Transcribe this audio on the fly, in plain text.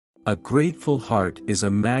A grateful heart is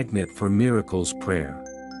a magnet for miracles. Prayer.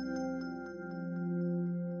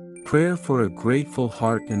 Prayer for a grateful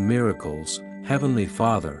heart and miracles. Heavenly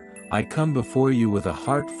Father, I come before you with a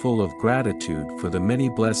heart full of gratitude for the many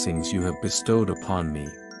blessings you have bestowed upon me.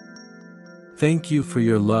 Thank you for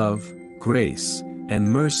your love, grace,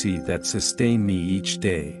 and mercy that sustain me each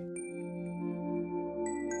day.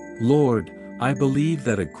 Lord, I believe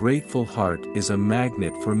that a grateful heart is a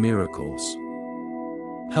magnet for miracles.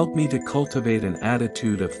 Help me to cultivate an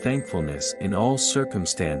attitude of thankfulness in all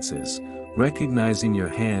circumstances, recognizing your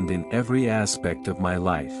hand in every aspect of my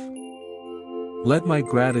life. Let my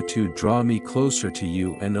gratitude draw me closer to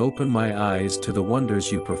you and open my eyes to the wonders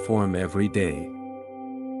you perform every day.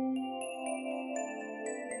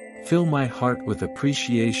 Fill my heart with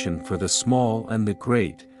appreciation for the small and the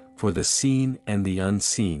great, for the seen and the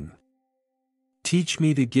unseen. Teach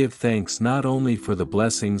me to give thanks not only for the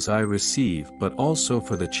blessings I receive but also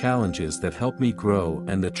for the challenges that help me grow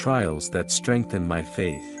and the trials that strengthen my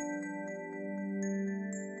faith.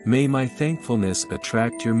 May my thankfulness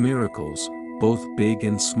attract your miracles, both big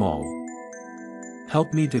and small.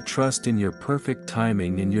 Help me to trust in your perfect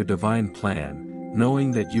timing and your divine plan,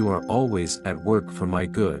 knowing that you are always at work for my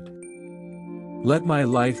good. Let my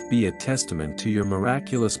life be a testament to your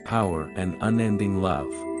miraculous power and unending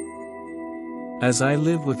love. As I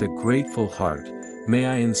live with a grateful heart, may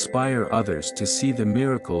I inspire others to see the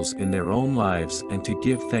miracles in their own lives and to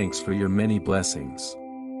give thanks for your many blessings.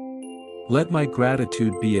 Let my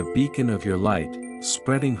gratitude be a beacon of your light,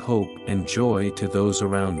 spreading hope and joy to those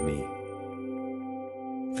around me.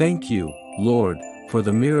 Thank you, Lord, for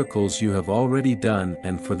the miracles you have already done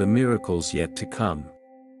and for the miracles yet to come.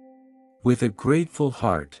 With a grateful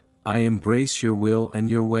heart, I embrace your will and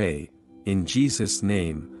your way. In Jesus'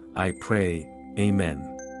 name, I pray,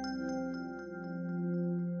 Amen.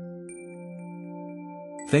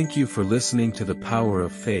 Thank you for listening to The Power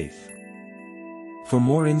of Faith. For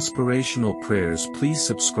more inspirational prayers, please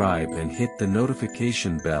subscribe and hit the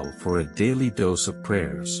notification bell for a daily dose of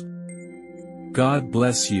prayers. God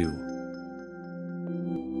bless you.